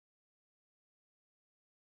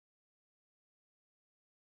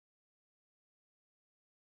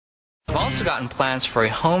I've also gotten plans for a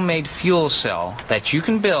homemade fuel cell that you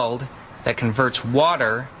can build that converts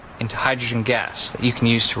water into hydrogen gas that you can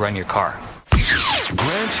use to run your car.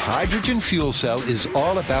 Grant's hydrogen fuel cell is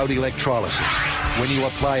all about electrolysis. When you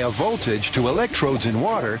apply a voltage to electrodes in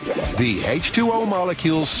water, the H2O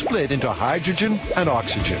molecules split into hydrogen and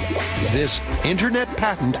oxygen. This internet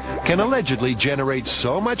patent can allegedly generate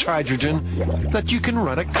so much hydrogen that you can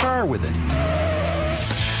run a car with it.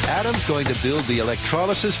 Adam's going to build the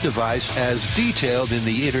electrolysis device as detailed in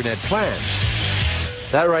the internet plans.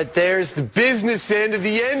 That right there is the business end of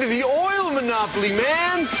the oil monopoly,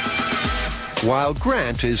 man! While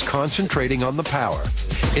Grant is concentrating on the power.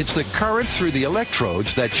 It's the current through the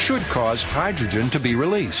electrodes that should cause hydrogen to be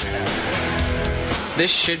released.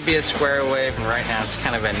 This should be a square wave, and right now it's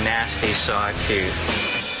kind of a nasty sawtooth.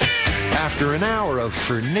 After an hour of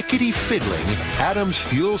fernickety fiddling, Adam's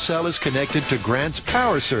fuel cell is connected to Grant's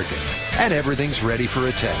power circuit, and everything's ready for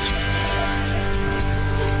a test.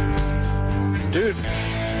 Dude,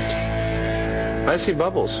 I see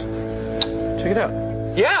bubbles. Check it out.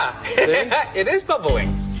 Yeah, it is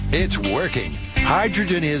bubbling. It's working.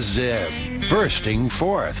 Hydrogen is bursting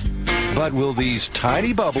forth. But will these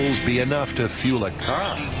tiny bubbles be enough to fuel a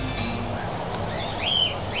car?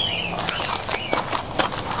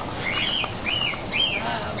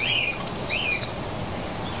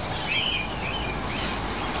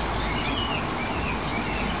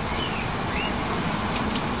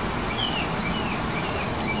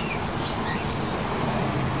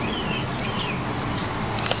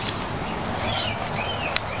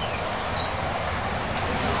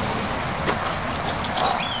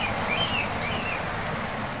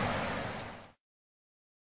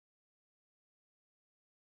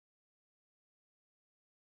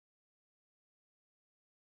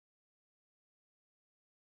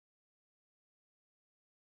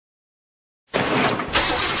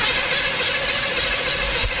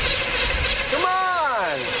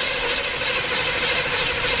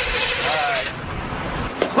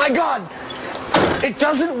 My God, it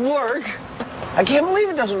doesn't work. I can't believe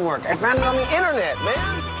it doesn't work. I found it on the internet,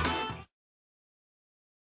 man.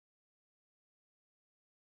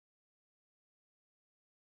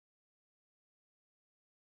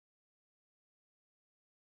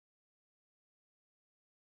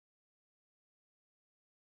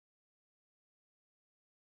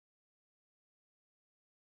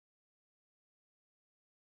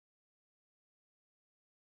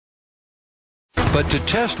 But to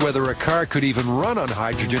test whether a car could even run on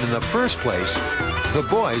hydrogen in the first place, the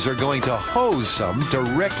boys are going to hose some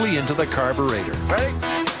directly into the carburetor. Ready?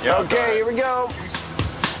 Yeah, okay, here we go.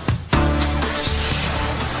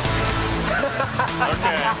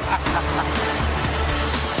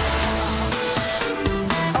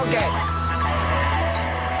 Okay.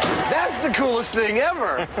 That's the coolest thing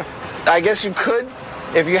ever. I guess you could,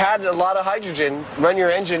 if you had a lot of hydrogen, run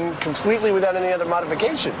your engine completely without any other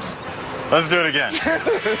modifications. Let's do it again.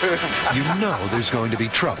 You know there's going to be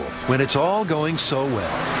trouble when it's all going so well.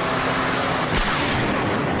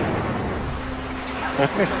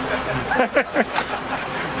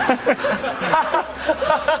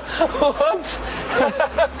 Whoops.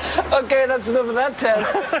 Okay, that's enough of that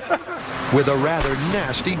test. With a rather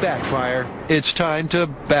nasty backfire, it's time to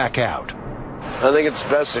back out. I think it's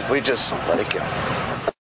best if we just let it go.